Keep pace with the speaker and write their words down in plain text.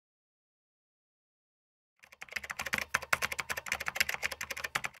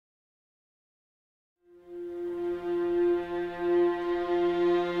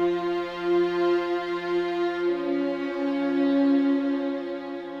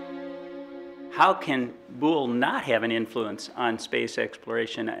how can Boole not have an influence on space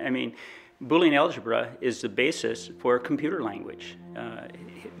exploration? I mean, Boolean algebra is the basis for computer language.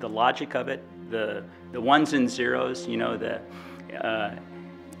 The logic of it, the ones and zeros, you know, the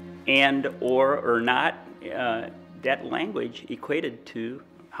and, or not, that language equated to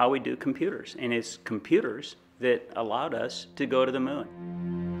how we do computers. And it's computers that allowed us to go to the moon.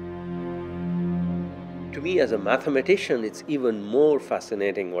 To me, as a mathematician, it's even more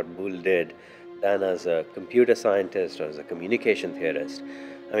fascinating what Boole did than as a computer scientist or as a communication theorist.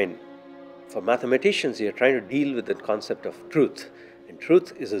 I mean, for mathematicians, you're trying to deal with the concept of truth. And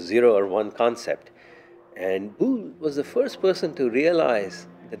truth is a 0 or 1 concept. And Boole was the first person to realize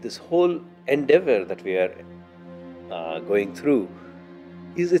that this whole endeavor that we are going through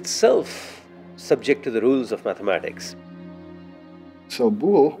is itself subject to the rules of mathematics. So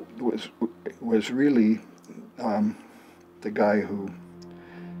Boole was really the guy who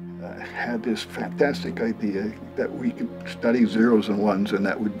had this fantastic idea that we could study zeros and ones, and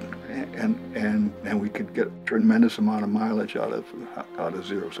that would and we could get a tremendous amount of mileage out of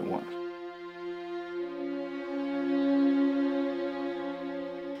zeros and ones.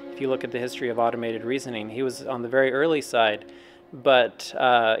 If you look at the history of automated reasoning, he was on the very early side, but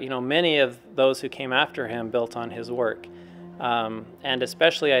you know, many of those who came after him built on his work. And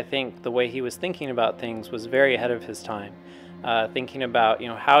especially, I think, the way he was thinking about things was very ahead of his time. Thinking about, you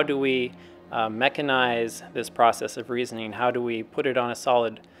know, how do we mechanize this process of reasoning? How do we put it on a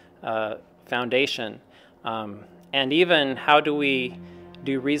solid foundation? And even how do we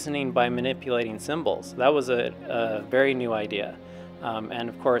do reasoning by manipulating symbols? That was a very new idea. And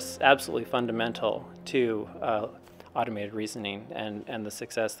of course, absolutely fundamental to automated reasoning and the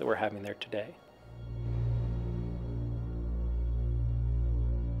success that we're having there today.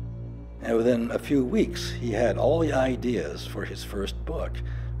 And within a few weeks, he had all the ideas for his first book.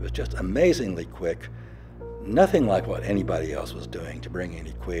 It was just amazingly quick, nothing like what anybody else was doing to bring in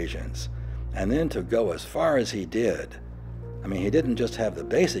equations. And then to go as far as he did, I mean, he didn't just have the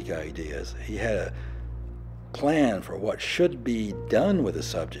basic ideas, he had a plan for what should be done with the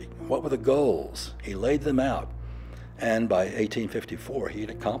subject. What were the goals? He laid them out. And by 1854, he had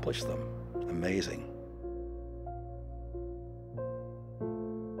accomplished them. Amazing.